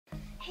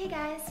Hey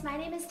guys, my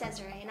name is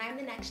Desiree and I'm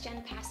the Next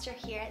Gen pastor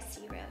here at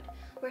Sea Road.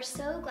 We're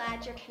so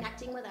glad you're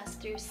connecting with us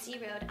through Sea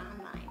Road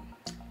Online.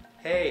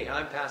 Hey,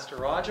 I'm Pastor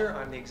Roger.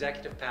 I'm the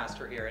executive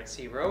pastor here at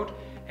Sea Road,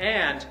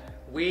 and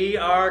we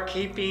are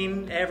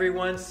keeping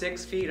everyone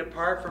 6 feet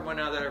apart from one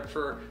another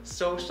for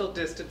social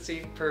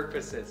distancing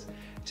purposes.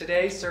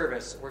 Today's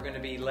service, we're going to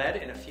be led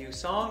in a few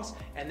songs,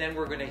 and then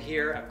we're going to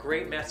hear a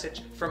great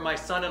message from my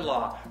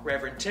son-in-law,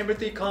 Reverend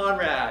Timothy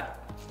Conrad.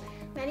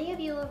 Many of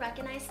you will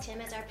recognize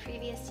Tim as our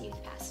previous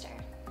youth pastor.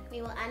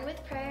 We will end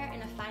with prayer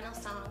and a final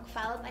song,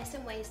 followed by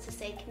some ways to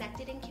stay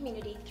connected in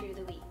community through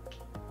the week.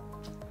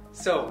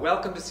 So,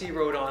 welcome to Sea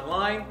Road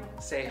Online.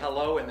 Say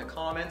hello in the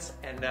comments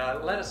and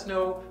let us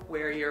know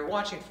where you're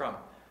watching from.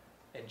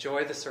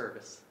 Enjoy the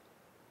service.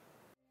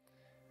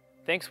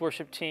 Thanks,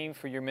 worship team,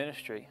 for your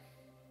ministry.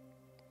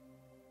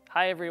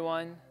 Hi,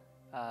 everyone.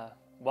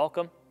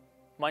 Welcome.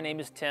 My name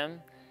is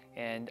Tim,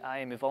 and I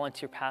am a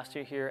volunteer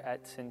pastor here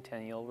at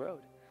Centennial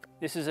Road.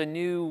 This is a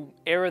new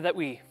era that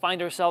we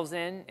find ourselves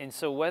in, and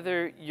so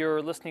whether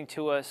you're listening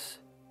to us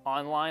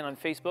online on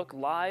Facebook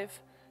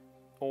Live,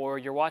 or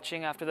you're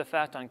watching after the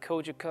fact on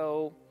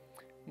Kojiko,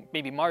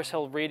 maybe Mars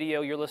Hill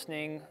Radio, you're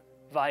listening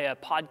via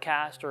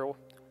podcast or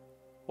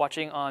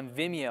watching on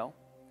Vimeo,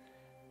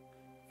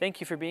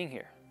 thank you for being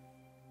here.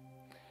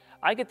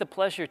 I get the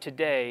pleasure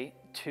today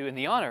and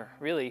the honor,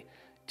 really,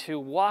 to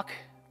walk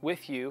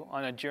with you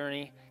on a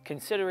journey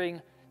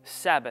considering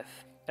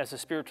Sabbath as a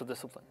spiritual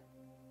discipline.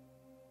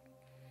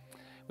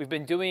 We've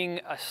been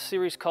doing a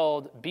series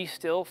called Be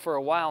Still for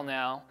a while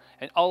now,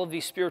 and all of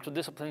these spiritual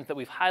disciplines that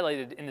we've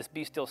highlighted in this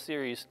Be Still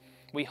series,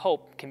 we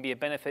hope can be a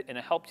benefit and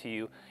a help to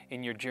you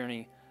in your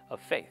journey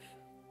of faith.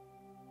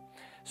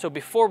 So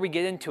before we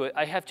get into it,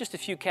 I have just a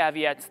few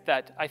caveats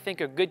that I think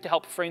are good to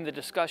help frame the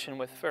discussion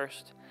with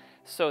first,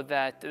 so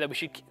that we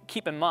should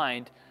keep in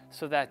mind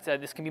so that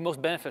this can be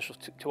most beneficial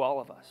to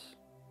all of us.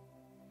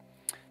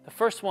 The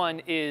first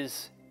one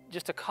is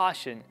just a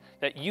caution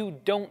that you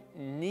don't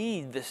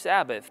need the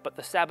Sabbath, but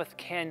the Sabbath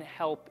can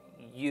help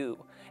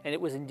you, and it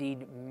was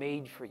indeed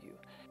made for you.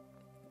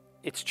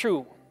 It's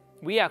true,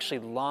 we actually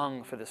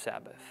long for the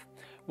Sabbath.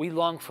 We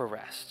long for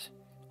rest,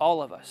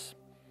 all of us.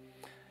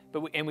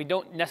 And we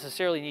don't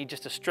necessarily need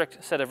just a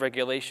strict set of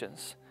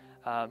regulations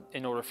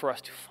in order for us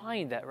to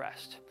find that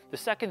rest. The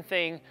second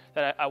thing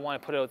that I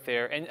want to put out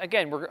there, and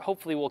again,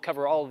 hopefully we'll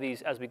cover all of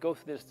these as we go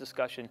through this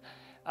discussion,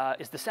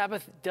 is the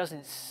Sabbath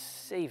doesn't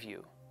save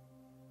you.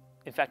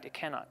 In fact, it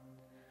cannot.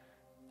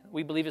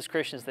 We believe as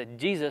Christians that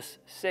Jesus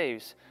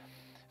saves.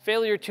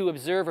 Failure to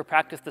observe or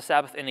practice the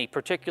Sabbath in a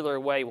particular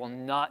way will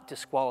not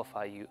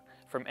disqualify you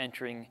from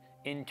entering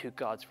into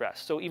God's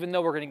rest. So even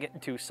though we're going to get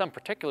into some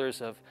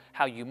particulars of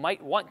how you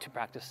might want to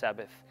practice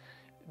Sabbath,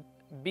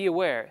 be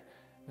aware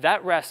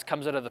that rest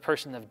comes out of the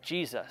person of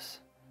Jesus,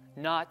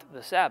 not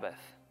the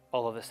Sabbath,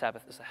 although the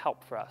Sabbath is a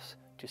help for us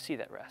to see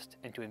that rest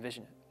and to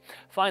envision it.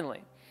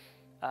 Finally,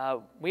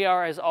 we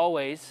are, as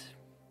always,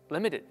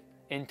 limited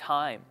in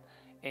time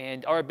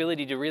and our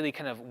ability to really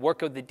kind of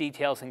work out the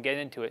details and get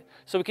into it.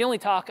 So we can only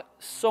talk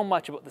so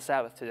much about the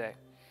Sabbath today.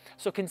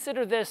 So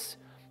consider this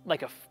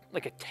like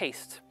a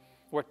taste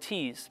or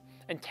tease,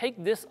 and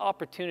take this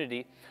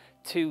opportunity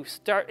to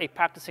start a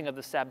practicing of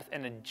the Sabbath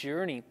and a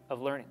journey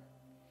of learning.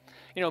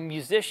 You know,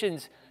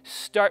 musicians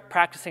start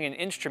practicing an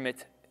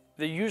instrument,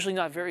 they're usually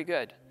not very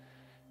good.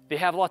 They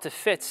have lots of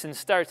fits and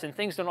starts, and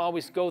things don't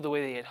always go the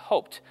way they had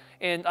hoped.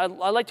 And I'd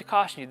like to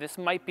caution you, this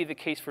might be the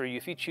case for you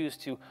if you choose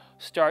to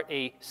start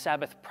a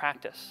Sabbath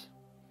practice.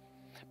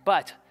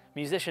 But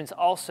musicians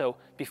also,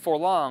 before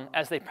long,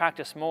 as they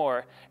practice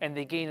more and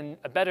they gain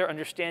a better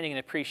understanding and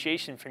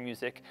appreciation for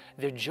music,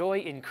 their joy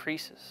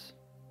increases.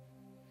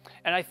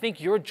 And I think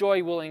your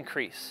joy will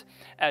increase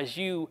as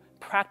you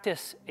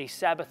practice a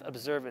Sabbath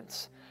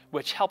observance,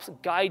 which helps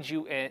guide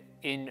you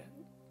in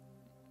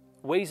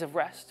ways of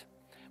rest,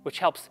 which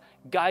helps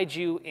guide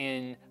you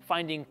in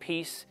finding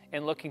peace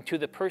and looking to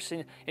the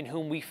person in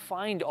whom we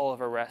find all of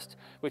our rest,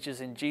 which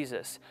is in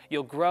Jesus.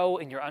 You'll grow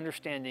in your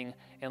understanding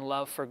and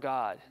love for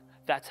God.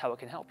 That's how it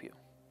can help you.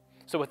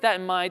 So with that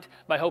in mind,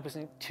 my hope is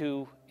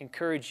to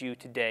encourage you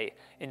today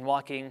in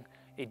walking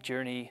a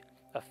journey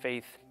of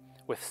faith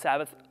with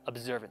Sabbath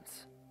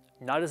observance,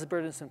 not as a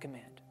burdensome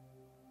command,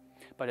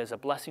 but as a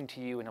blessing to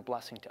you and a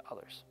blessing to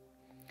others.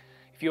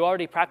 If you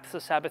already practice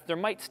the Sabbath, there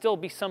might still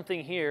be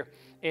something here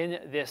in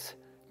this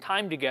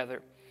time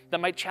together that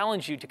might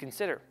challenge you to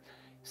consider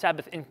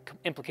Sabbath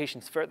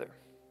implications further.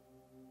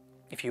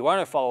 If you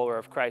aren't a follower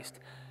of Christ,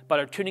 but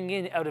are tuning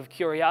in out of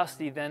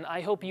curiosity, then I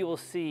hope you will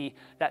see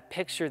that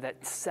picture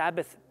that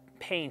Sabbath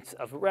paints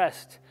of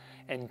rest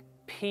and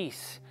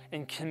peace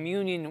and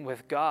communion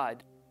with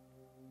God,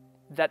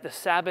 that the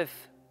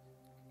Sabbath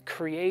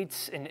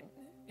creates in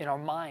our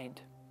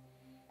mind.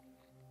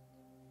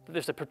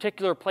 There's a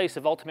particular place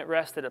of ultimate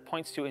rest that it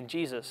points to in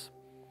Jesus.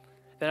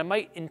 Then it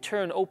might in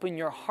turn open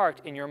your heart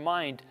and your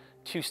mind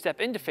to step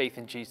into faith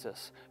in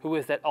Jesus, who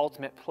is that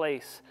ultimate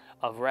place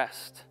of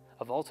rest,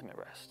 of ultimate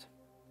rest.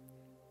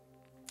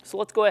 So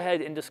let's go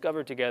ahead and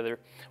discover together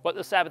what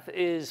the Sabbath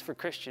is for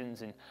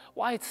Christians and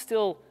why it's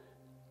still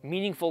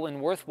meaningful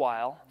and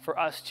worthwhile for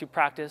us to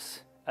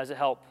practice as a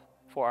help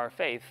for our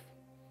faith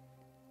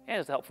and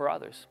as a help for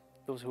others,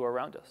 those who are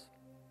around us.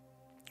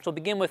 So we'll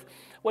begin with,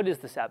 what is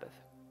the Sabbath?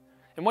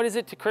 And what is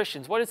it to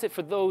Christians? What is it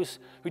for those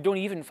who don't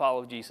even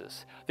follow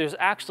Jesus? There's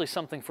actually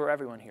something for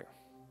everyone here.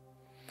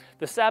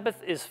 The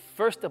Sabbath is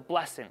first a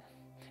blessing,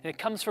 and it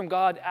comes from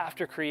God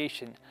after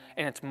creation,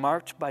 and it's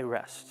marked by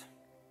rest.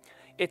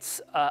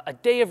 It's a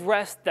day of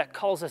rest that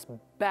calls us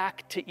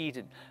back to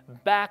Eden,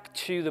 back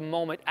to the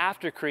moment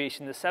after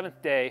creation, the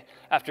seventh day,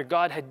 after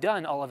God had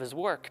done all of his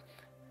work.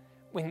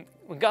 When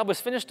God was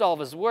finished all of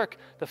his work,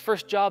 the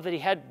first job that he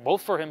had,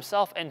 both for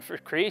himself and for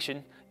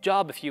creation,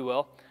 job, if you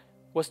will,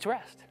 was to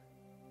rest.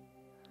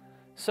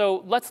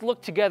 So let's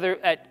look together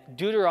at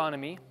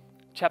Deuteronomy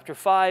chapter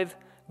 5,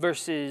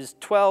 verses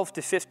 12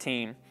 to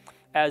 15,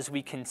 as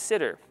we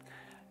consider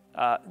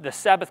the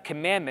Sabbath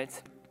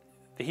commandment,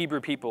 the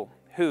Hebrew people,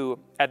 who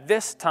at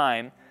this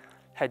time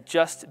had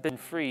just been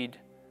freed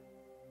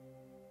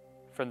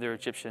from their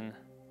Egyptian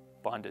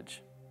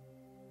bondage.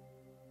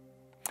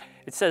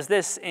 It says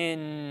this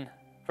in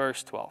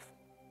verse 12.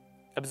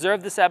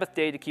 Observe the Sabbath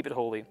day to keep it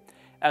holy,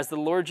 as the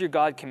Lord your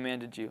God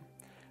commanded you.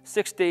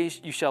 6 days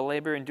you shall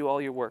labor and do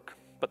all your work,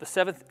 but the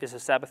seventh is a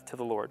Sabbath to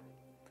the Lord.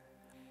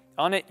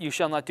 On it you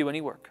shall not do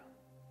any work,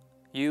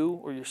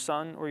 you or your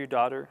son or your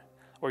daughter,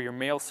 or your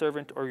male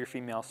servant or your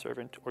female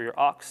servant, or your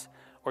ox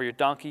or your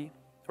donkey,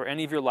 or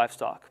any of your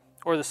livestock,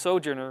 or the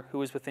sojourner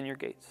who is within your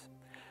gates,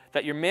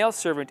 that your male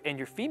servant and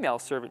your female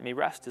servant may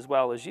rest as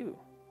well as you.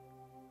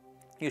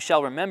 You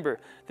shall remember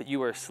that you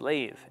were a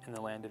slave in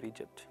the land of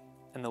Egypt,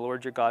 and the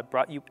Lord your God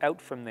brought you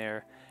out from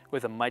there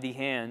with a mighty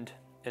hand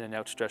and an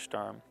outstretched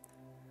arm.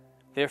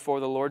 Therefore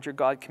the Lord your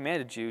God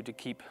commanded you to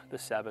keep the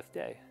Sabbath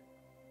day.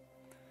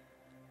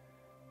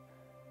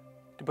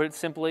 To put it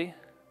simply,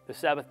 the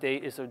Sabbath day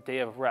is a day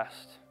of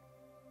rest.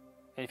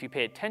 And if you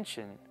pay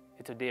attention,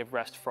 it's a day of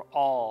rest for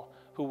all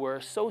who were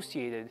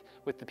associated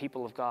with the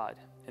people of God.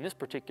 In this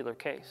particular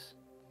case,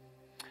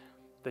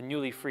 the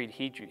newly freed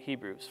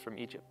Hebrews from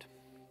Egypt.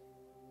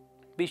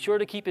 Be sure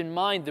to keep in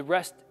mind the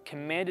rest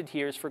commanded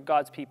here is for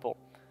God's people,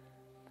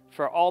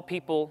 for all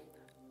people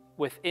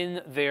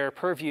within their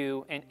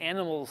purview and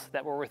animals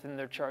that were within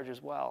their charge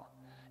as well.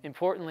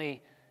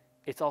 Importantly,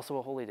 it's also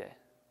a holy day.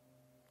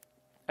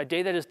 A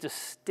day that is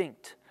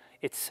distinct.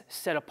 It's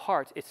set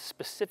apart. It's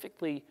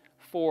specifically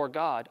for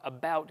God,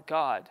 about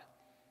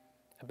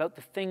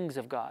the things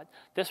of God.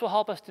 This will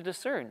help us to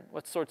discern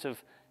what sorts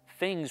of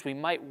things we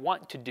might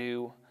want to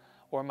do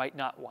or might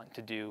not want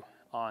to do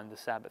on the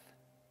Sabbath.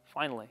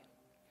 Finally,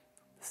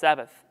 the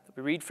Sabbath that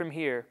we read from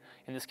here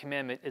in this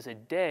commandment is a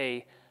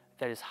day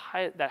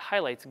that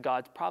highlights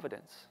God's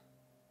providence.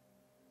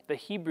 The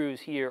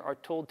Hebrews here are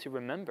told to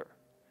remember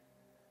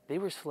they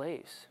were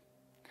slaves,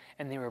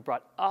 and they were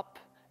brought up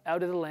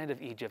out of the land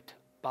of Egypt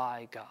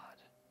by God.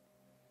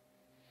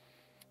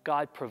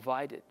 God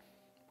provided,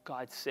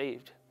 God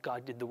saved,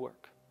 God did the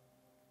work.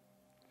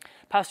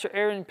 Pastor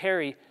Aaron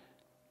Perry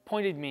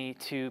pointed me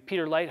to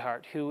Peter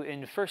Leithart, who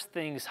in First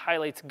Things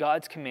highlights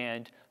God's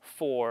command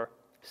for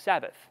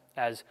Sabbath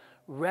as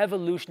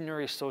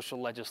revolutionary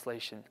social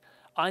legislation,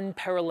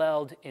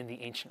 unparalleled in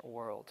the ancient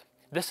world.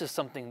 This is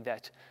something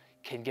that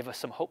can give us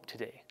some hope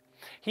today.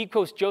 He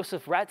quotes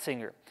Joseph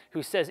Ratzinger,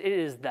 who says it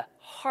is the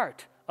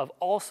heart of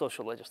all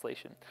social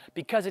legislation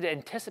because it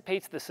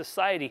anticipates the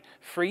society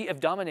free of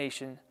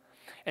domination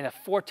and a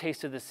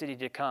foretaste of the city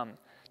to come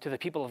to the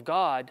people of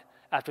God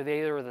after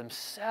they are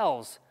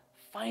themselves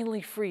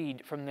finally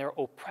freed from their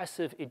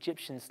oppressive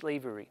Egyptian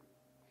slavery,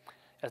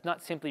 as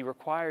not simply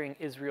requiring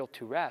Israel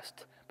to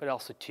rest, but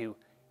also to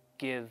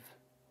give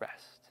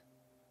rest.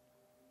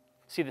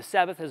 See, the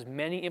Sabbath has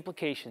many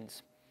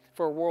implications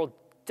for a world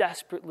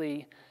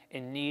desperately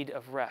in need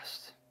of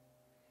rest.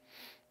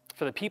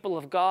 For the people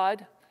of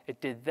God, it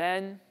did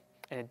then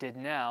and it did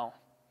now.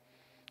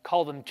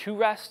 Call them to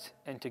rest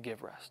and to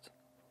give rest.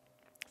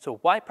 So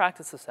why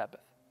practice the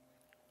Sabbath?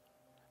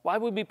 Why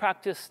would we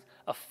practice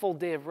a full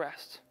day of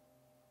rest?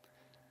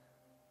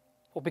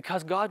 Well,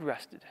 because God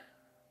rested.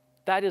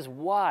 That is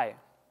why.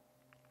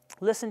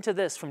 Listen to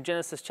this from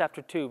Genesis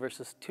chapter 2,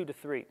 verses 2 to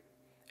 3.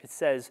 It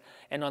says,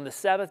 "And on the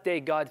Sabbath day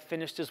God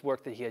finished his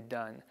work that he had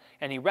done,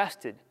 and he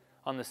rested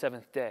on the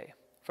seventh day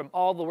from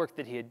all the work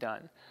that he had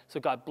done. So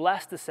God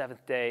blessed the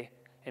seventh day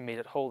and made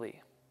it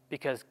holy,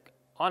 because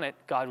on it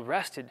God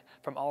rested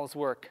from all his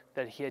work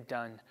that he had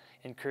done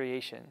in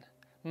creation."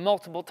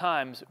 Multiple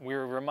times we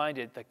were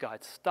reminded that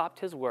God stopped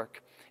his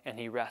work and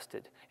he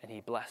rested and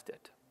he blessed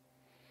it.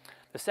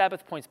 The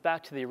Sabbath points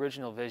back to the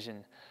original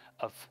vision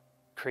of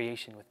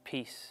creation with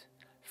peace,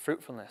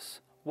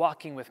 fruitfulness,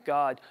 walking with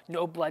God,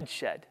 no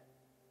bloodshed,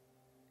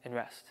 and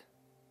rest.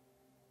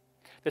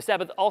 The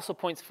Sabbath also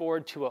points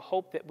forward to a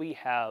hope that we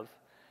have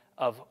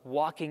of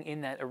walking in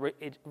that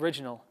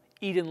original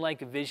Eden-like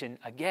vision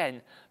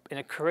again in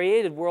a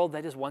created world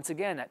that is once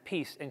again at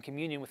peace and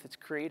communion with its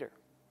Creator.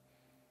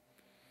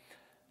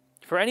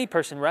 For any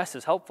person, rest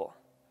is helpful.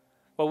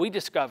 What we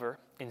discover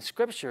in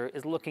Scripture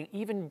is looking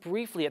even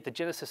briefly at the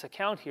Genesis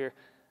account here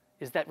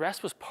is that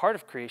rest was part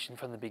of creation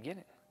from the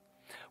beginning.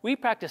 We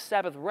practice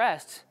Sabbath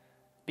rest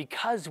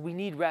because we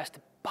need rest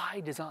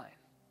by design.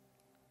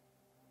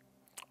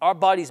 Our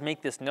bodies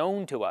make this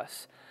known to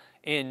us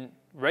in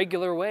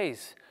regular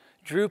ways.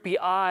 Droopy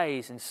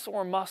eyes and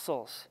sore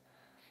muscles.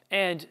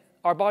 And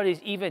our bodies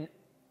even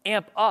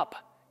amp up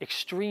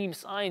extreme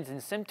signs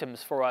and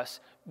symptoms for us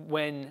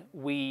when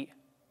we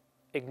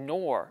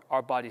ignore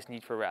our body's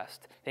need for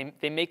rest.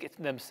 They make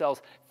it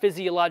themselves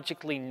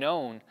physiologically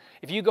known.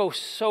 If you go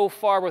so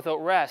far without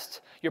rest,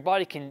 your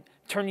body can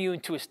turn you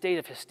into a state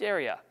of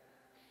hysteria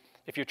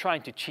if you're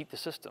trying to cheat the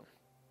system.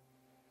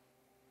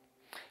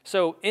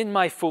 So in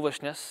my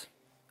foolishness,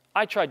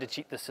 I tried to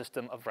cheat the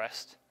system of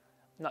rest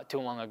not too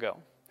long ago.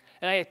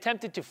 And I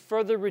attempted to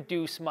further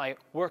reduce my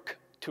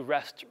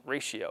work-to-rest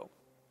ratio.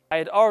 I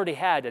had already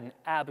had an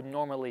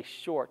abnormally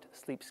short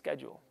sleep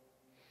schedule.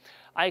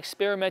 I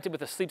experimented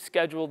with a sleep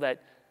schedule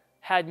that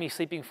had me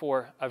sleeping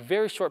for a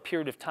very short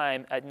period of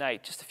time at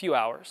night, just a few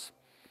hours,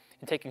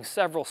 and taking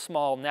several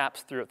small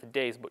naps throughout the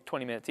days, about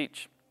 20 minutes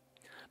each.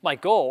 My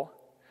goal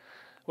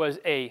was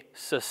a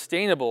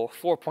sustainable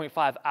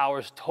 4.5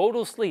 hours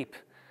total sleep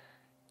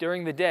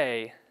during the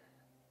day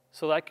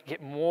so that I could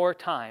get more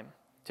time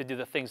to do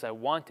the things I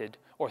wanted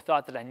or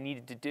thought that I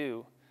needed to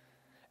do.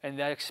 And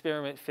that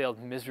experiment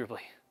failed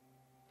miserably.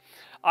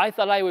 I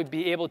thought I would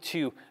be able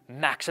to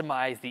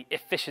maximize the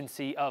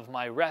efficiency of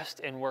my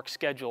rest and work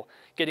schedule,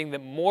 getting the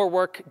more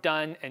work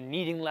done and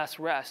needing less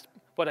rest.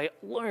 What I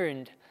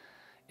learned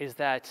is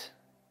that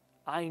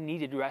I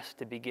needed rest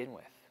to begin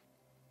with.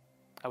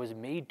 I was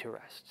made to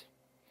rest.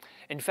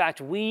 In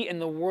fact, we in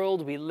the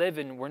world we live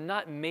in, we're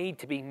not made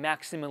to be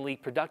maximally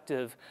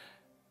productive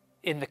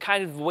in the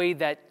kind of way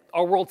that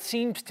our world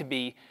seems to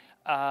be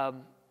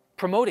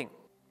promoting.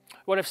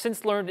 What I've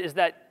since learned is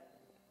that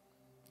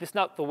this is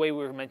not the way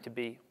we were meant to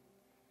be.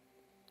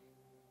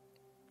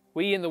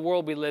 We in the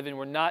world we live in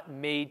were not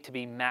made to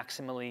be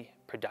maximally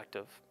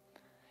productive.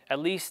 At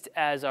least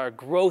as our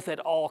growth at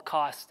all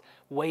costs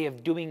way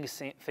of doing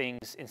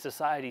things in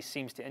society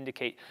seems to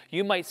indicate.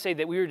 You might say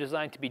that we were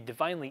designed to be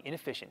divinely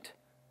inefficient,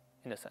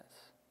 in a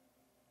sense.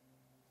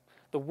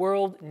 The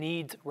world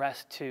needs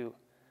rest too.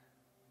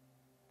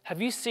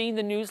 Have you seen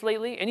the news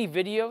lately? Any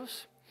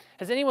videos?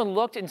 Has anyone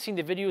looked and seen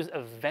the videos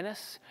of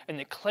Venice and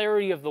the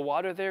clarity of the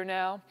water there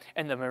now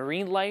and the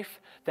marine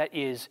life that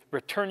is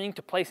returning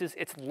to places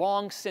it's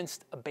long since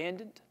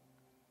abandoned?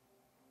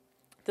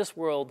 This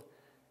world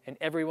and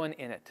everyone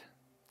in it,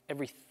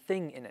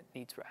 everything in it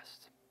needs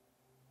rest.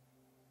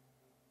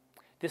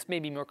 This may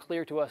be more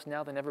clear to us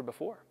now than ever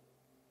before.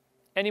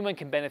 Anyone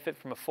can benefit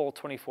from a full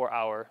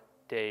 24-hour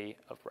day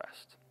of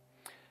rest.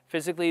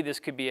 Physically, this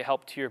could be a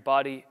help to your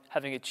body,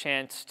 having a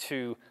chance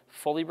to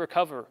fully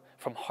recover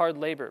from hard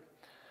labor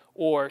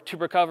or to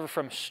recover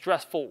from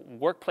stressful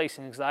workplace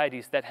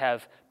anxieties that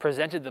have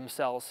presented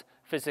themselves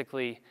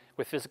physically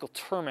with physical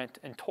torment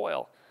and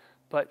toil.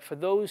 But for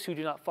those who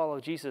do not follow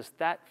Jesus,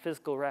 that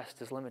physical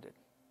rest is limited.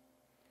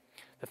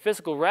 The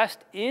physical rest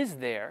is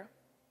there,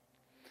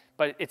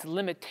 but its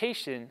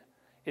limitation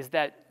is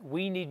that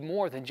we need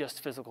more than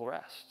just physical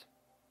rest.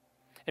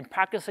 And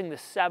practicing the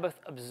Sabbath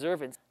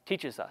observance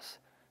teaches us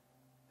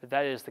that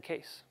that is the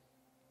case.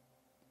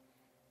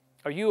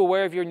 Are you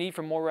aware of your need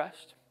for more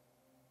rest?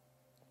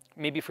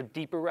 Maybe for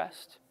deeper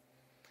rest?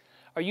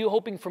 Are you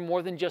hoping for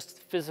more than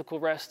just physical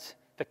rest,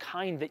 the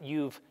kind that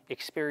you've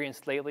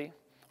experienced lately,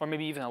 or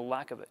maybe even a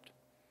lack of it?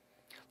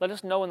 Let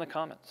us know in the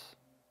comments.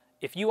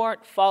 If you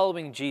aren't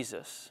following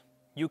Jesus,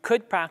 you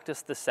could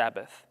practice the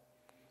Sabbath.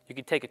 You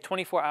could take a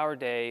 24-hour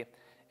day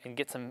and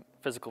get some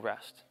physical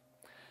rest.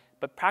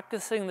 But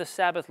practicing the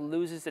Sabbath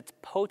loses its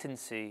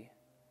potency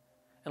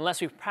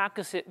unless we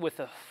practice it with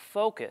a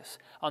focus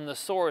on the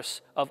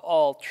source of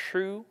all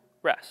true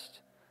rest,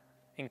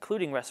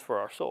 including rest for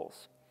our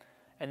souls.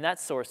 And that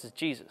source is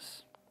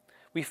Jesus.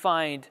 We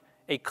find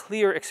a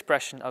clear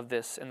expression of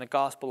this in the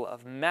Gospel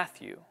of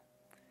Matthew,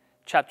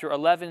 chapter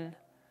 11,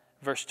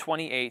 verse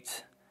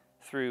 28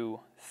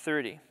 through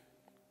 30,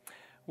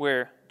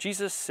 where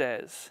Jesus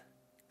says,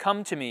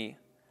 "Come to me,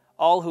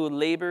 all who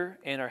labor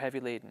and are heavy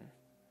laden,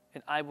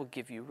 and I will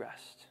give you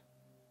rest.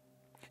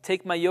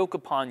 Take my yoke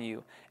upon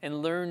you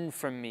and learn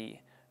from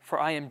me, for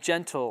I am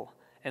gentle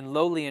and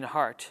lowly in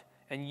heart,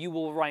 and you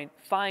will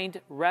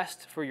find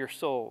rest for your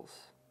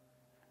souls.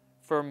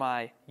 For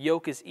my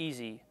yoke is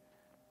easy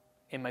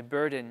and my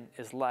burden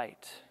is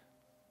light."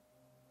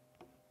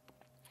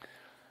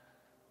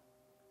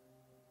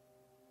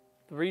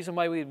 The reason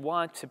why we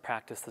want to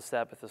practice the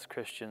Sabbath as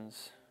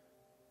Christians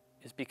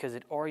is because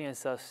it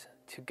orients us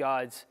to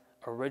God's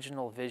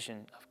original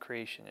vision of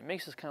creation. It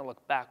makes us kind of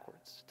look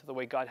backwards to the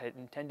way God had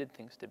intended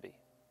things to be.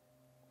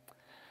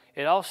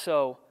 It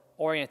also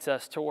orients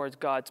us towards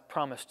God's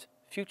promised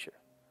future,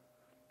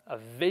 a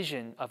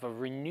vision of a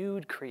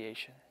renewed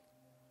creation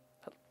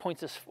that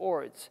points us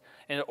forwards,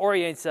 and it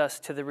orients us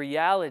to the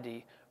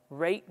reality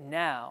right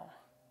now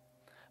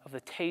of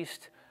the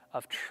taste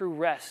of true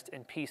rest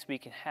and peace we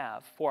can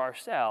have for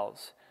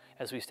ourselves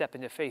as we step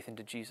into faith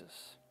into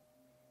Jesus.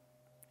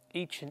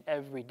 Each and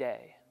every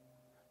day,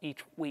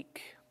 each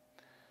week,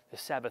 the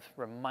Sabbath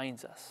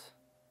reminds us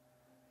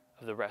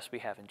of the rest we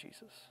have in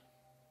Jesus.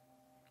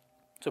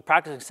 So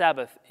practicing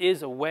Sabbath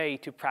is a way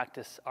to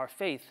practice our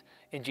faith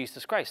in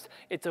Jesus Christ.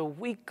 It's a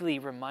weekly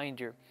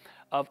reminder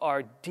of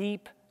our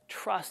deep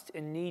trust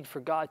and need for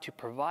God to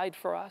provide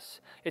for us.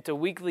 It's a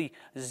weekly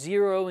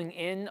zeroing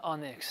in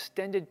on an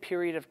extended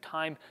period of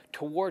time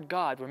toward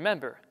God.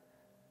 Remember,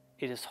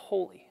 it is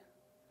holy.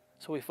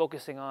 So we're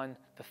focusing on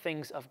the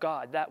things of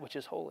God, that which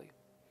is holy.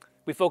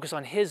 We focus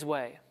on His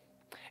way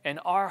and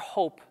our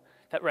hope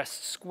that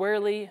rests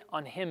squarely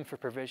on Him for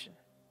provision.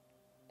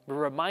 We're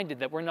reminded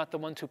that we're not the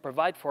ones who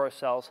provide for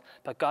ourselves,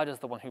 but God is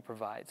the one who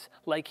provides,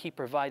 like He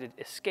provided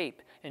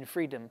escape and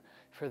freedom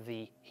for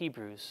the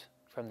Hebrews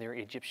from their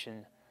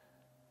Egyptian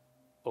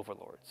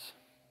overlords.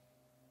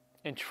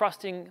 And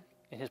trusting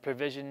in His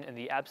provision in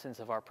the absence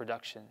of our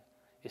production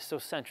is so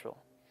central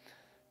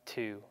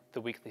to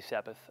the weekly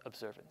Sabbath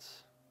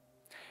observance.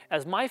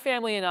 As my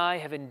family and I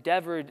have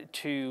endeavored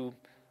to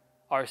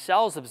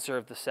ourselves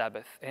observe the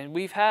Sabbath, and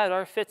we've had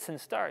our fits and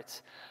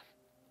starts,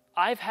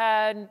 I've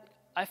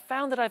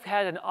found that I've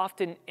had an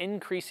often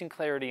increasing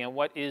clarity on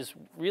what is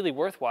really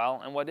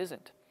worthwhile and what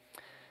isn't.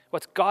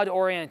 What's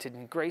God-oriented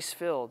and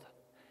grace-filled.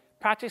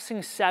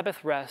 Practicing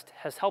Sabbath rest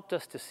has helped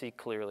us to see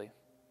clearly,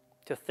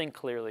 to think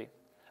clearly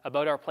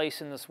about our place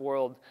in this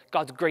world,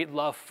 God's great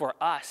love for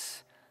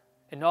us,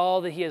 and all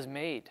that He has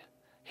made,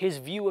 His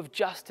view of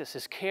justice,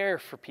 His care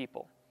for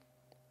people,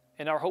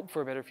 and our hope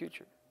for a better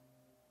future.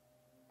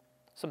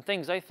 Some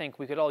things I think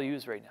we could all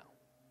use right now.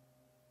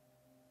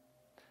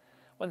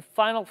 One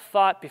final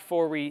thought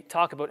before we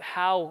talk about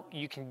how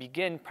you can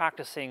begin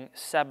practicing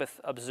Sabbath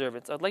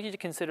observance. I'd like you to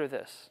consider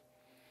this.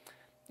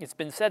 It's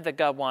been said that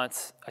God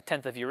wants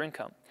 1/10 of your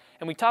income.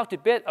 And we talked a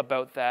bit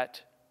about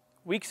that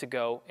weeks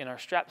ago in our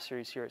Strap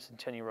series here at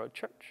Centennial Road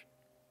Church.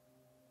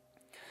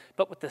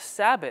 But with the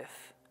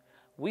Sabbath,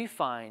 we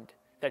find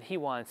that He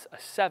wants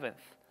 1/7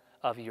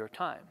 of your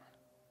time.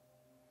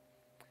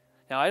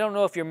 Now, I don't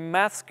know if your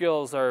math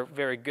skills are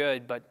very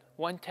good, but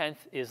 1/10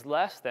 is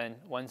less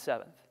than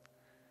 1/7.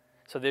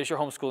 So there's your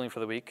homeschooling for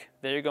the week.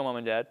 There you go, Mom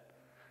and Dad.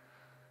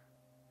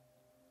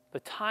 The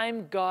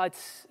time God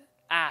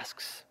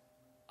asks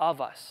of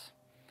us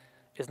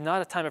is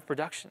not a time of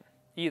production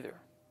either.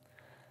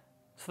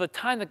 So the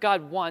time that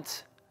God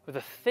wants, or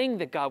the thing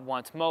that God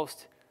wants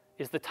most,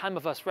 is the time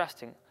of us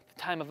resting,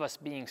 the time of us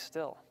being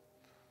still.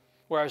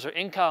 Whereas our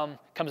income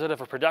comes out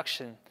of our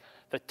production,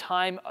 the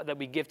time that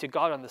we give to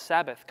God on the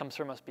Sabbath comes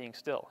from us being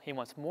still. He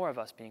wants more of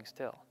us being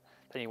still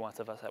than He wants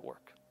of us at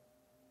work.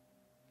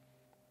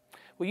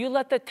 Will you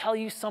let that tell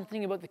you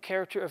something about the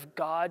character of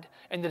God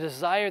and the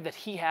desire that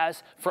He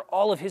has for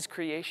all of His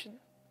creation?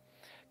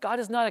 God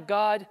is not a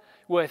God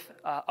with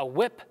a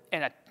whip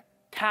and a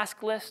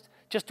task list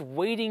just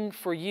waiting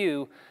for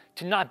you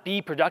to not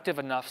be productive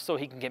enough so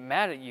He can get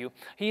mad at you.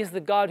 He is the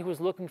God who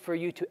is looking for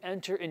you to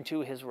enter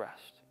into His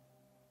rest.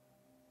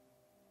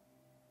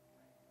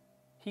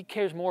 He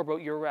cares more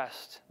about your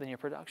rest than your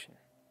production.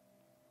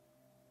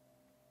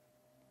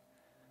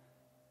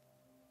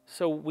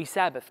 So we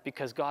Sabbath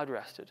because God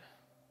rested.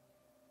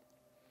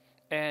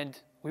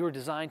 And we were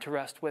designed to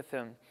rest with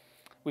Him.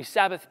 We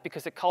Sabbath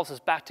because it calls us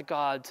back to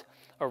God's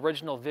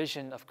original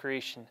vision of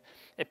creation.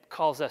 It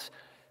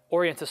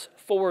orients us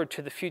forward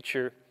to the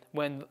future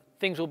when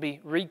things will be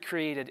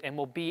recreated and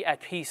will be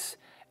at peace.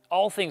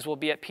 All things will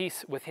be at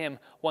peace with Him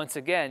once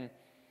again.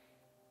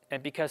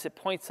 And because it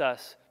points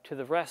us to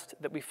the rest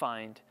that we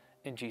find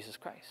in Jesus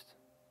Christ.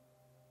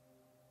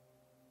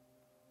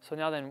 So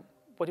now then,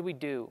 what do we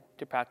do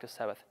to practice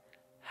Sabbath?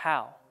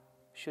 How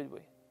should we?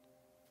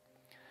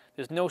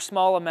 There's no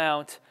small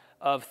amount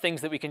of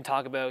things that we can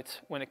talk about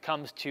when it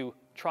comes to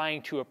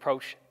trying to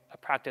approach a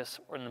practice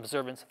or an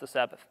observance of the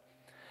Sabbath.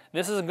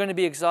 This isn't going to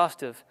be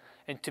exhaustive,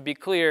 and to be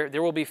clear,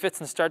 there will be fits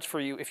and starts for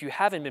you if you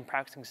haven't been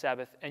practicing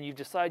Sabbath and you've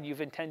decided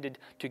you've intended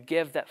to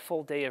give that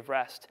full day of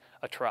rest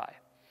a try,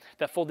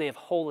 that full day of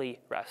holy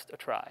rest a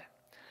try.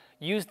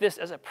 Use this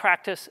as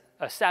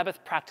a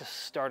Sabbath practice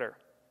starter.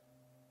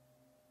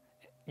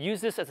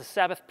 Use this as a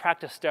Sabbath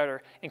practice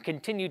starter and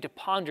continue to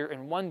ponder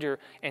and wonder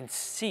and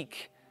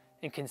seek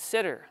and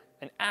consider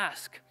and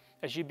ask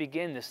as you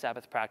begin this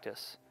Sabbath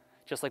practice.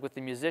 Just like with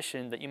the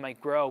musician, that you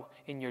might grow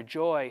in your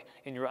joy,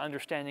 in your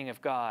understanding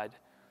of God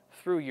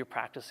through your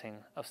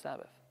practicing of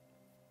Sabbath.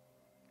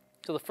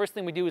 So the first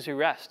thing we do is we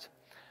rest.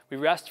 We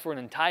rest for an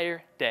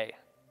entire day.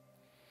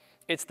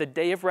 It's the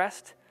day of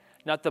rest,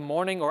 not the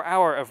morning or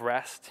hour of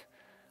rest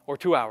or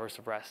 2 hours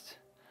of rest.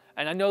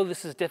 And I know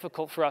this is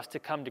difficult for us to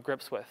come to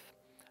grips with.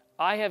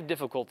 I have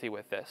difficulty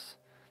with this.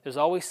 There's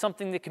always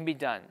something that can be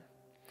done.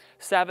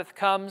 Sabbath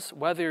comes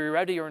whether you're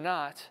ready or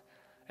not,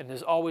 and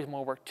there's always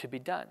more work to be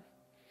done.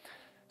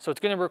 So it's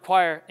going to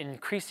require an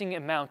increasing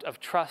amount of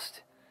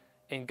trust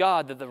in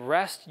God that the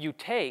rest you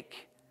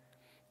take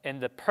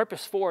and the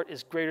purpose for it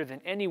is greater than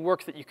any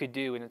work that you could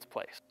do in its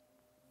place.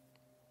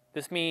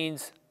 This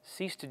means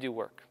cease to do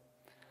work.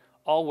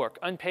 All work,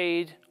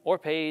 unpaid or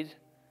paid.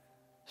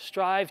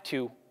 Strive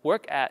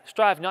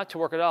not to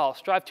work at all.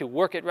 Strive to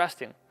work at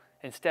resting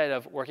instead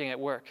of working at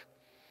work.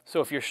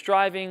 So if you're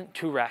striving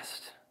to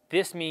rest,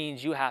 this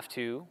means you have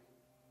to,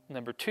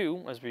 Number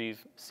 2, as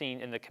we've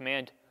seen in the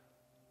command,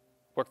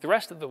 work the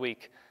rest of the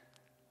week.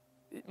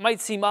 It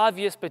might seem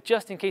obvious, but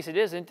just in case it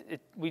isn't,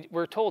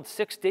 we're told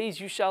 6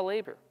 days you shall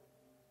labor.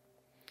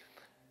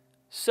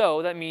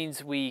 So that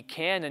means we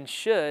can and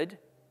should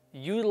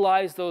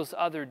utilize those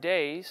other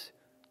days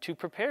to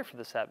prepare for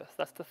the Sabbath.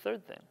 That's the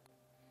third thing.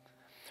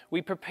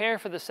 We prepare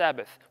for the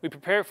Sabbath. We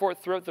prepare for it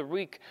throughout the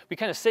week. We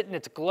kind of sit in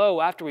its glow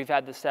after we've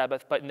had the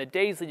Sabbath, but in the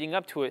days leading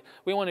up to it,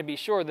 we want to be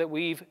sure that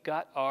we've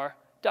got our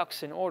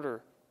ducks in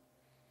order.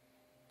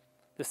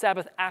 The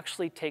Sabbath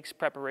actually takes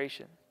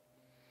preparation.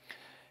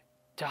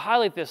 To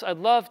highlight this, I'd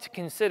love to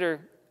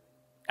consider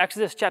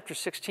Exodus chapter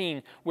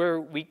 16, where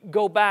we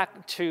go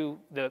back to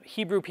the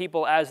Hebrew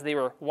people as they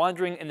were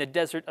wandering in the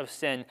desert of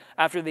sin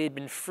after they had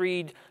been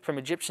freed from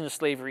Egyptian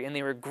slavery, and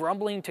they were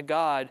grumbling to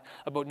God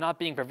about not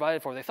being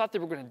provided for. They thought they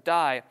were going to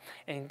die,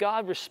 and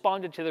God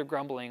responded to their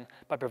grumbling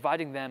by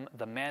providing them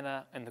the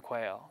manna and the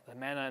quail, the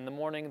manna in the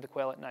morning, the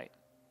quail at night.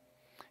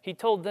 He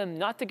told them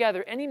not to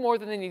gather any more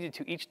than they needed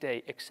to each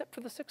day, except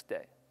for the 6th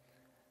day.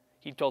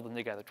 He told them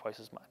to gather twice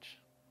as much.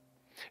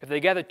 If they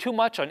gathered too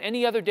much on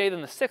any other day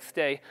than the 6th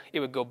day, it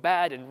would go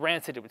bad and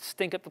rancid. It would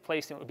stink up the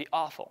place, and it would be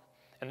awful.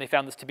 And they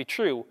found this to be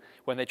true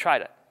when they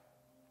tried it.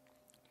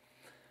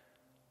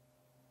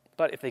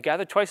 But if they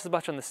gathered twice as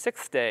much on the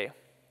 6th day,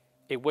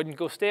 it wouldn't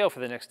go stale for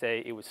the next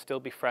day. It would still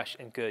be fresh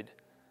and good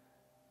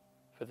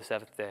for the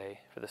 7th day,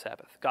 for the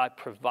Sabbath. God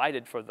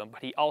provided for them,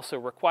 but he also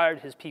required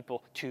his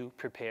people to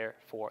prepare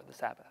for the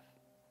Sabbath.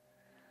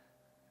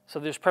 So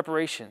there's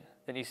preparation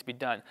that needs to be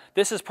done.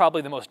 This is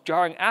probably the most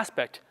jarring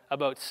aspect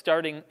about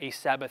starting a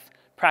Sabbath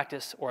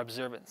practice or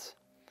observance.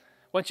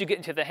 Once you get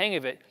into the hang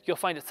of it, you'll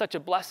find it such a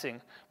blessing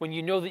when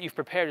you know that you've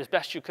prepared as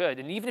best you could.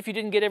 And even if you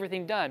didn't get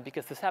everything done,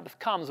 because the Sabbath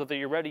comes whether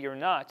you're ready or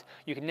not,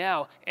 you can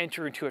now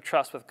enter into a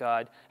trust with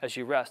God as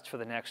you rest for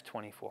the next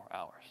 24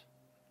 hours.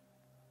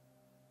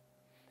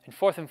 And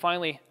fourth and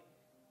finally,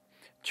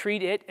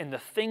 treat it and the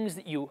things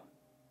that you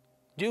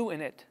do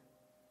in it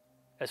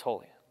as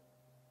holy.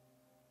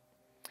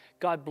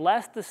 God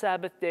blessed the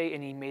Sabbath day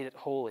and he made it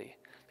holy.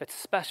 It's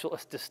special,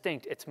 it's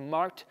distinct, it's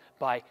marked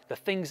by the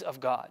things of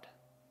God.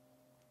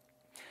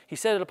 He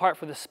set it apart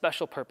for this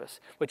special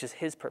purpose, which is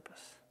his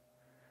purpose.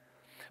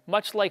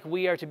 Much like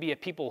we are to be a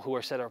people who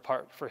are set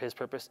apart for his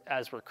purpose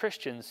as we're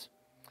Christians,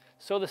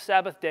 so the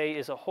Sabbath day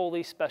is a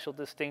holy, special,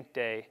 distinct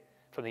day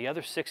from the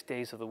other 6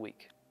 days of the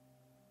week.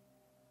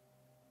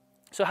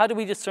 So how do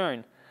we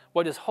discern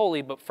what is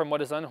holy but from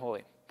what is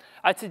unholy?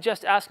 I'd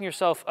suggest asking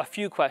yourself a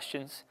few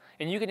questions,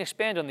 and you can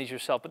expand on these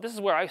yourself, but this is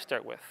where I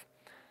start with.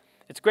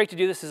 It's great to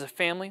do this as a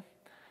family.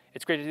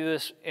 It's great to do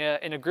this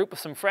in a group with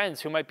some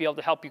friends who might be able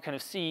to help you kind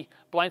of see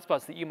blind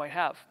spots that you might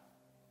have.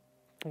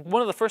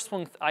 One of the first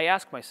ones I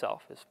ask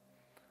myself is,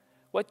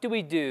 what do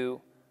we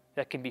do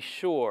that we can be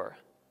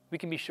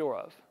sure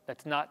of,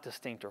 that's not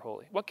distinct or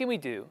holy? What can we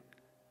do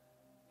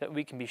that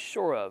we can be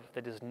sure of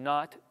that is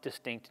not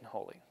distinct and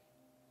holy?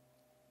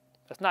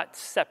 That's not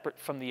separate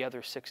from the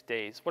other 6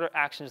 days. What are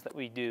actions that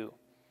we do?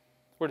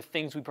 What are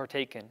things we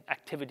partake in,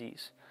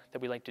 activities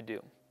that we like to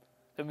do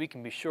that we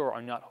can be sure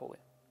are not holy?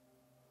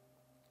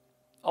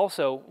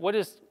 Also, what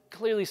is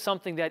clearly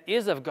something that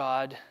is of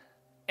God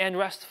and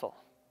restful?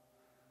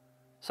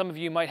 Some of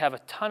you might have a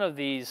ton of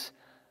these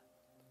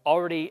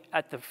already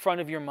at the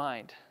front of your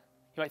mind.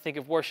 You might think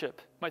of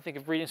worship, you might think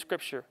of reading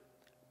scripture,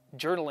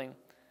 journaling,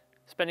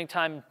 spending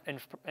time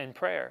in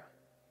prayer.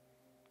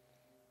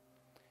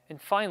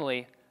 And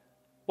finally,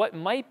 what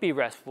might be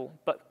restful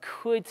but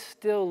could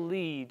still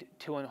lead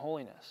to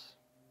unholiness?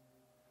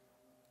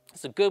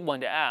 It's a good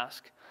one to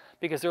ask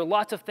because there are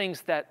lots of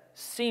things that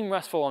seem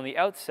restful on the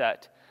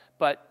outset,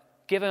 but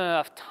given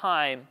enough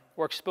time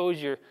or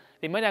exposure,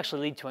 they might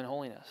actually lead to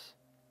unholiness.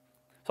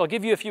 So I'll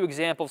give you a few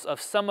examples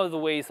of some of the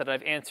ways that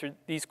I've answered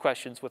these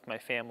questions with my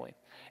family.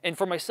 And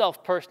for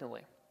myself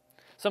personally,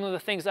 some of the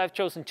things I've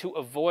chosen to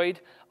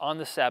avoid on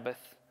the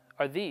Sabbath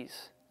are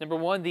these. Number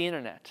one, the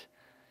internet.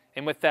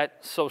 And with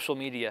that, social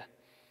media.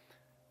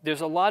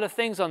 There's a lot of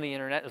things on the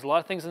internet, there's a lot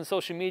of things on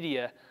social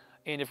media,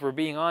 and if we're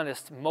being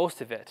honest,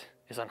 most of it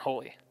is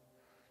unholy.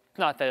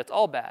 Not that it's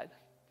all bad,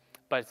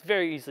 but it's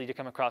very easy to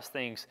come across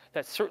things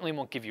that certainly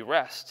won't give you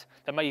rest,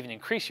 that might even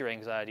increase your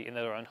anxiety, and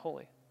that are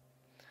unholy.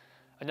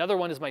 Another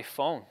one is my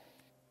phone.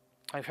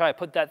 I try to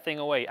put that thing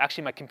away.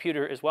 Actually, my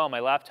computer as well, my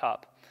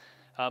laptop,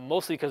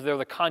 mostly because they're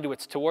the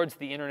conduits towards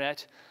the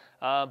internet,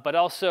 but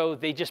also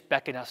they just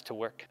beckon us to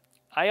work.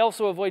 I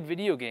also avoid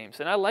video games,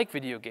 and I like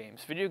video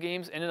games. Video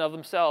games in and of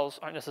themselves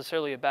aren't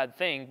necessarily a bad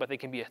thing, but they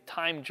can be a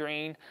time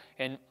drain,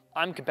 and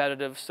I'm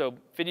competitive, so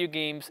video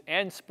games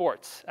and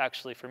sports,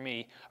 actually for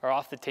me, are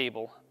off the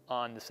table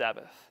on the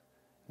Sabbath.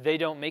 They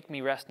don't make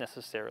me rest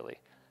necessarily.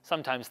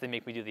 Sometimes they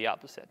make me do the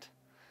opposite.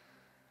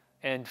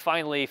 And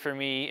finally, for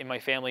me and my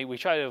family, we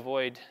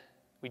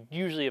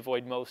usually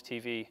avoid most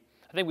TV.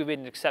 I think we made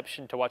an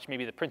exception to watch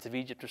maybe The Prince of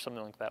Egypt or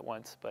something like that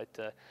once,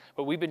 but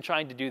we've been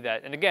trying to do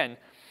that. And again,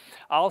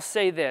 I'll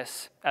say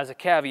this as a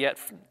caveat,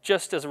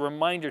 just as a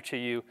reminder to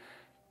you,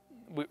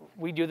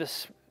 we do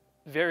this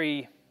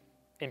very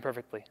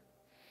imperfectly.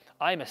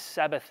 I'm a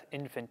Sabbath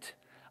infant.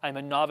 I'm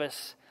a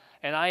novice,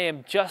 and I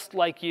am just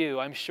like you,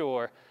 I'm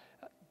sure,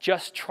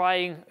 just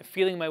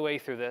feeling my way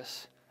through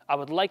this. I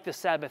would like the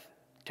Sabbath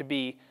to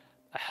be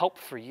a help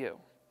for you.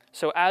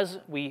 So as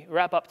we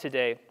wrap up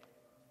today,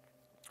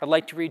 I'd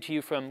like to read to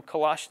you from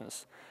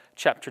Colossians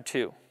chapter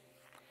 2.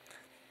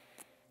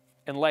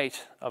 In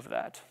light of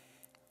that,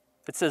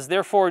 it says,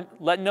 "Therefore,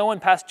 let no one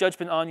pass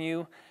judgment on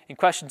you in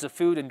questions of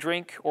food and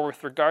drink, or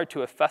with regard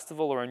to a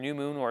festival or a new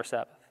moon or a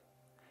Sabbath.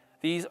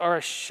 These are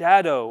a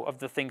shadow of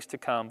the things to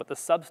come, but the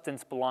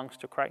substance belongs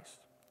to Christ.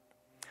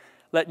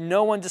 Let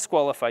no one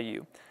disqualify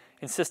you,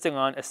 insisting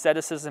on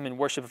asceticism and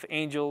worship of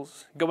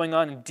angels, going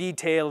on in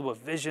detail with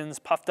visions,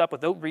 puffed up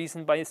without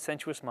reason by his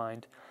sensuous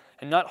mind,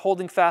 and not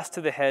holding fast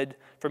to the head,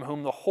 from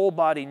whom the whole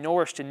body,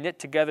 nourished and knit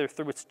together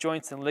through its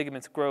joints and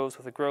ligaments, grows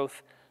with a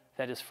growth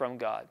that is from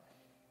God."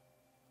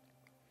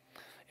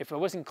 If I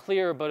wasn't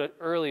clear about it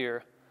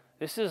earlier,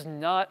 this is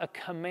not a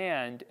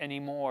command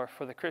anymore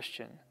for the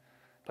Christian,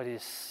 but it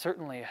is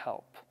certainly a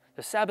help.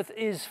 The Sabbath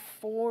is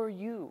for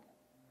you.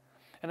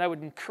 And I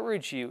would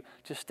encourage you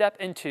to step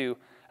into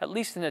at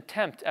least an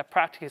attempt at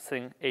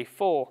practicing a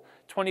full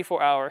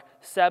 24-hour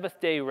Sabbath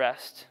day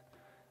rest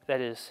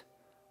that is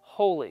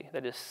holy,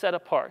 that is set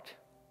apart,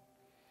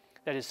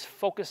 that is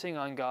focusing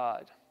on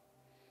God,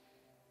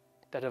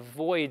 that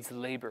avoids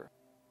labor.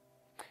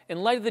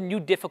 In light of the new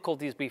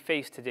difficulties we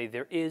face today,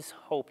 there is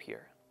hope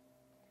here.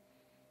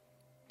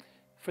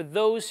 For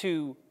those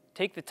who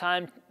take the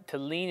time to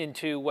lean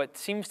into what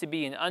seems to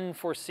be an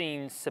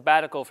unforeseen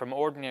sabbatical from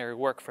ordinary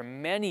work for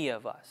many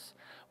of us,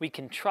 we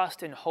can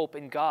trust and hope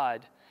in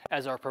God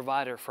as our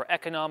provider for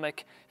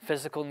economic,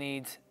 physical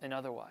needs, and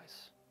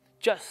otherwise.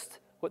 Just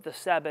what the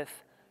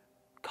Sabbath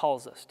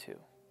calls us to.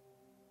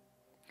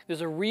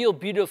 There's a real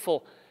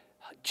beautiful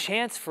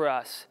chance for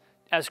us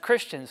as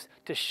Christians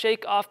to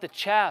shake off the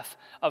chaff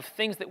of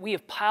things that we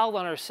have piled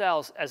on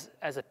ourselves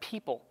as a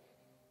people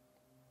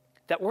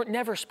that weren't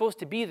never supposed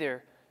to be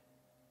there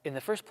in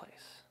the first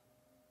place.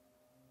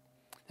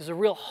 There's a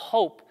real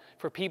hope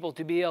for people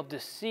to be able to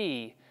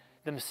see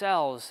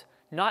themselves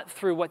not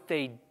through what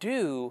they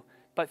do,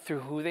 but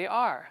through who they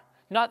are.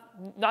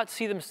 Not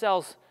see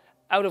themselves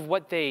out of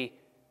what they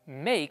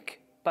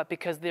make, but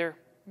because they're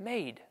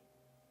made.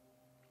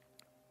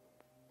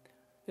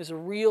 There's a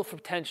real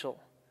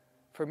potential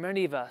for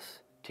many of us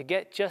to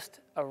get just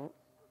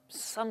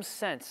some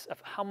sense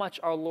of how much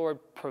our Lord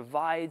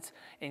provides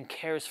and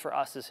cares for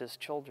us as his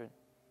children.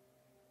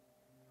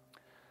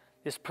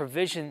 This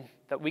provision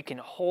that we can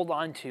hold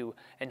on to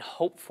and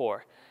hope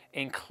for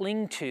and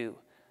cling to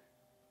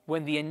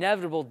when the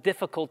inevitable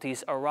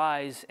difficulties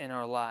arise in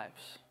our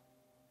lives.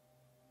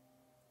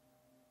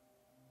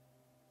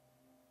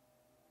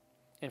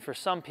 And for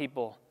some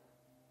people,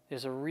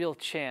 there's a real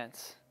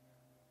chance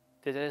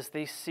that as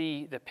they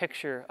see the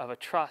picture of a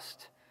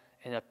trust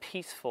and a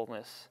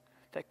peacefulness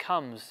that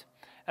comes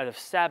out of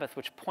Sabbath,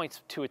 which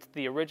points to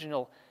the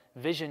original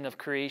vision of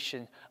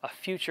creation, a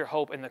future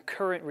hope, and the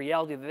current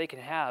reality that they can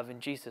have in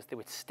Jesus, they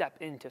would step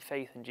into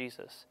faith in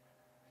Jesus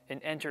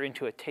and enter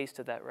into a taste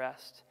of that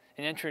rest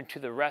and enter into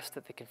the rest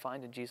that they can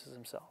find in Jesus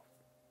himself.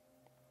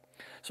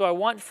 So I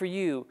want for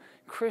you,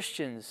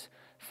 Christians,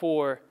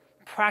 for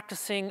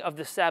practicing of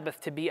the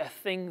Sabbath to be a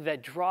thing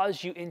that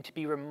draws you in to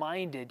be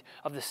reminded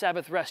of the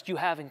Sabbath rest you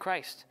have in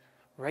Christ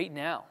right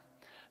now,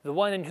 the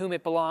one in whom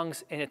it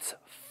belongs in its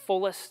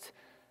fullest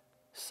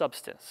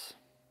substance.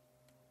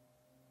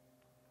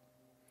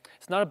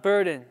 It's not a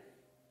burden,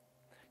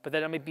 but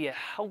that it may be a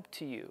help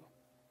to you.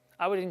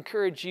 I would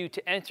encourage you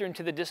to enter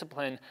into the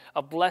discipline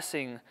of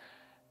blessing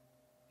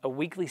a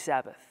weekly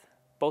Sabbath,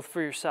 both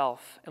for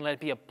yourself and let it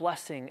be a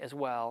blessing as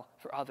well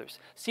for others.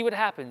 See what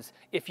happens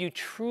if you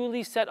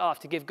truly set off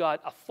to give God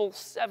a full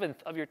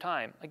seventh of your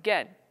time,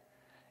 again,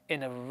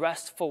 in a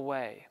restful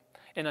way,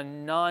 in a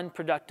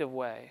non-productive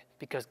way,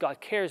 because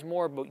God cares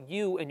more about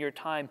you and your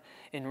time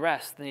in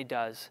rest than he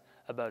does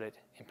about it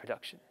in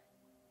production.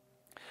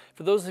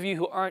 For those of you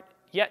who aren't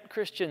yet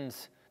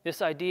Christians,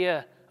 this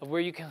idea of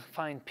where you can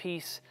find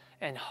peace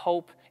and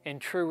hope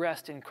and true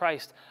rest in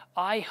Christ,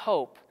 I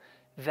hope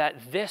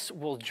that this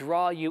will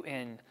draw you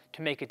in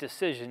to make a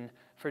decision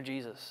for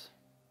Jesus.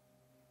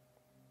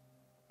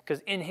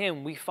 Because in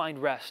him we find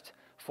rest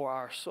for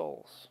our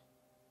souls.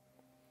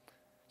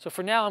 So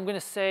for now, I'm going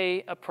to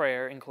say a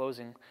prayer in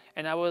closing,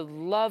 and I would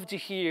love to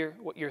hear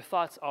what your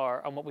thoughts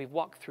are on what we've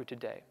walked through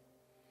today.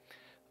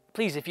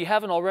 Please, if you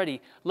haven't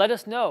already, let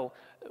us know.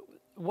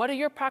 What are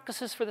your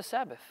practices for the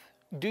Sabbath?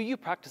 Do you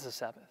practice the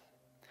Sabbath?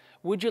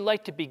 Would you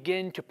like to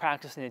begin to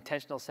practice an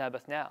intentional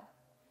Sabbath now?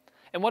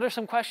 And what are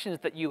some questions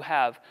that you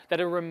have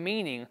that are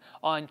remaining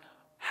on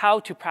how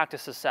to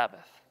practice the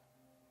Sabbath?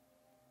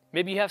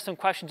 Maybe you have some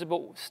questions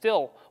about,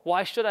 still,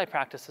 why should I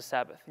practice the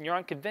Sabbath? And you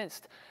aren't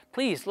convinced.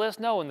 Please let us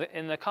know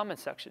in the comment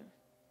section.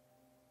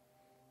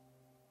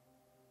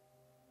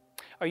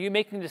 Are you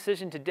making a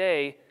decision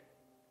today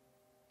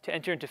to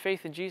enter into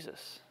faith in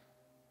Jesus?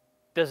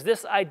 Does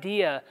this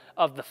idea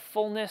of the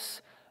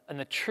fullness and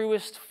the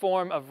truest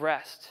form of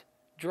rest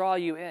draw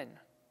you in?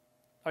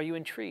 Are you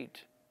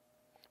intrigued?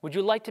 Would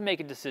you like to make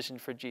a decision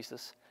for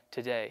Jesus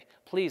today.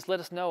 Please let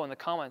us know in the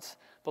comments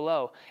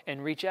below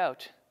and reach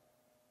out.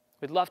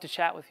 We'd love to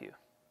chat with you.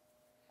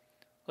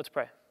 Let's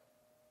pray.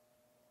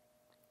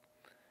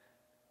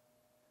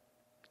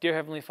 Dear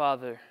Heavenly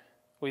Father,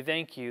 we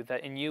thank you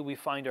that in you we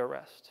find our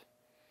rest.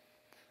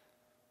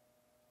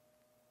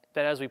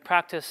 That as we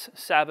practice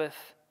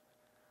Sabbath,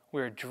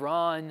 we're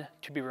drawn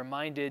to be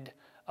reminded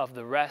of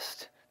the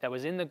rest that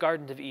was in the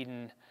Garden of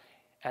Eden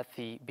at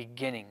the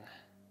beginning.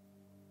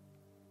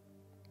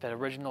 That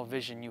original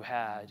vision you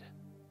had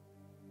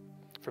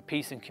for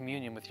peace and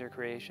communion with your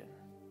creation.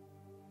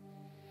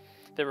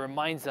 That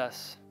reminds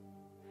us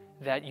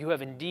that you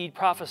have indeed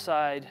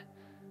prophesied,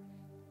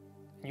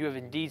 you have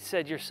indeed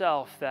said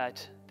yourself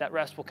that that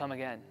rest will come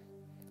again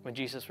when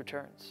Jesus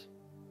returns.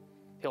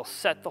 He'll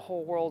set the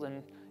whole world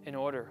in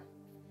order,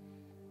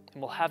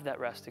 and we'll have that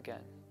rest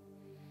again.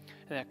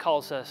 And that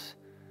calls us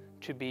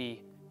to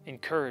be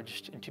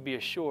encouraged and to be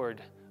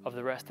assured of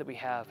the rest that we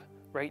have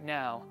right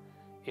now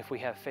if we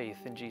have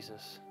faith in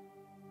Jesus.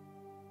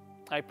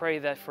 I pray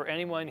that for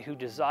anyone who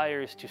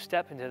desires to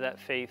step into that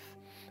faith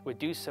would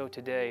do so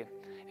today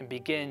and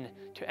begin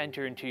to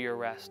enter into your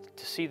rest,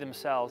 to see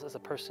themselves as a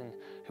person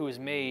who is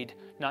made,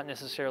 not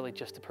necessarily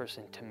just a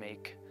person to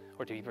make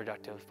or to be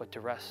productive, but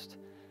to rest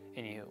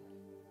in you.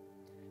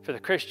 For the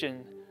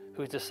Christian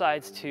who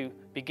decides to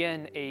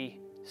begin a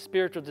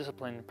spiritual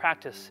discipline,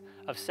 practice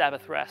of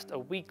Sabbath rest, a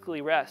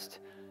weekly rest,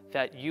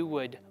 that you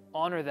would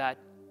honor that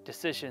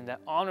decision,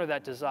 that honor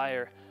that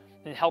desire,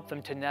 and help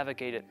them to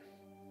navigate it.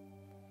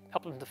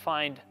 Help them to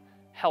find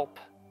help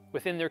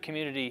within their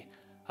community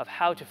of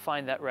how to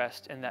find that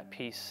rest and that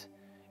peace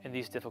in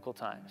these difficult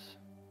times.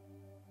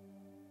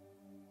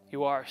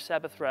 You are our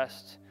Sabbath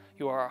rest.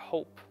 You are our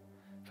hope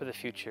for the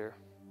future.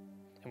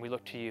 And we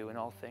look to you in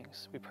all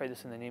things. We pray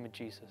this in the name of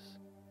Jesus.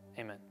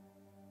 Amen.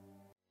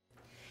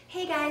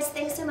 Hey guys,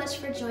 thanks so much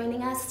for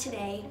joining us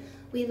today.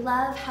 We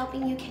love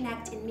helping you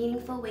connect in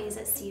meaningful ways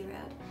at Sea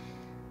Road.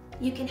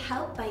 You can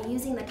help by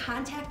using the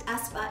Contact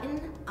Us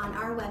button on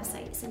our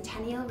website,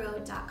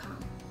 centennialroad.com.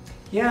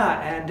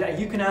 Yeah, and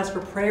you can ask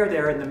for prayer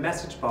there in the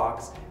message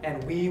box,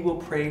 and we will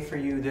pray for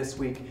you this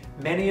week.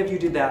 Many of you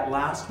did that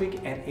last week,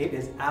 and it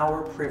is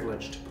our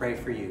privilege to pray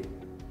for you.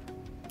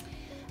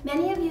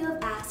 Many of you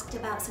have asked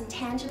about some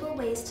tangible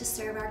ways to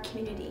serve our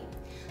community.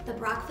 The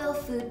Brockville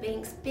Food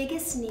Bank's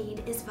biggest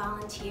need is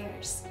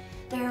volunteers.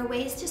 There are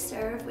ways to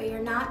serve where you're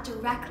not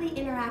directly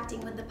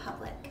interacting with the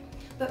public,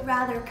 but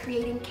rather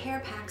creating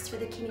care packs for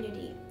the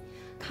community.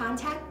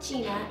 Contact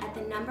Gina at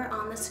the number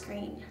on the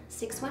screen,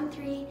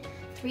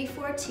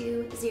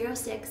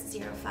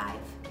 613-342-0605.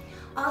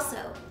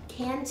 Also,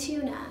 canned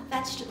tuna,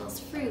 vegetables,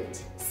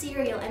 fruit,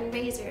 cereal, and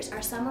razors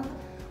are some of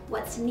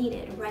what's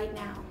needed right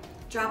now.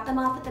 Drop them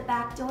off at the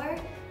back door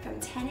from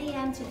 10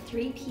 a.m. to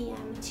 3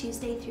 p.m.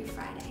 Tuesday through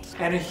Friday.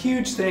 And a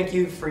huge thank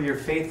you for your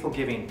faithful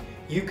giving.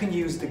 You can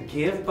use the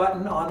Give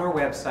button on our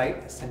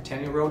website,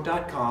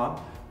 centennialroad.com,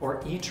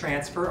 or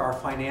e-transfer our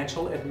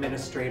financial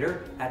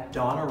administrator at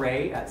Donna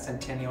Ray at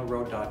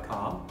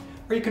centennialroad.com,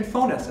 or you can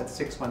phone us at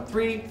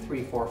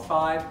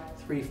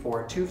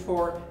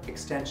 613-345-3424,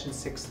 extension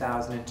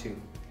 6002.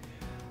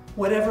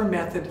 Whatever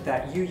method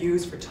that you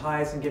use for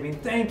tithes and giving,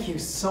 thank you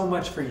so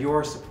much for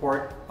your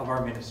support of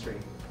our ministry.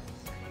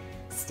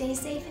 Stay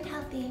safe and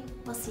healthy.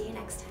 We'll see you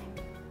next time.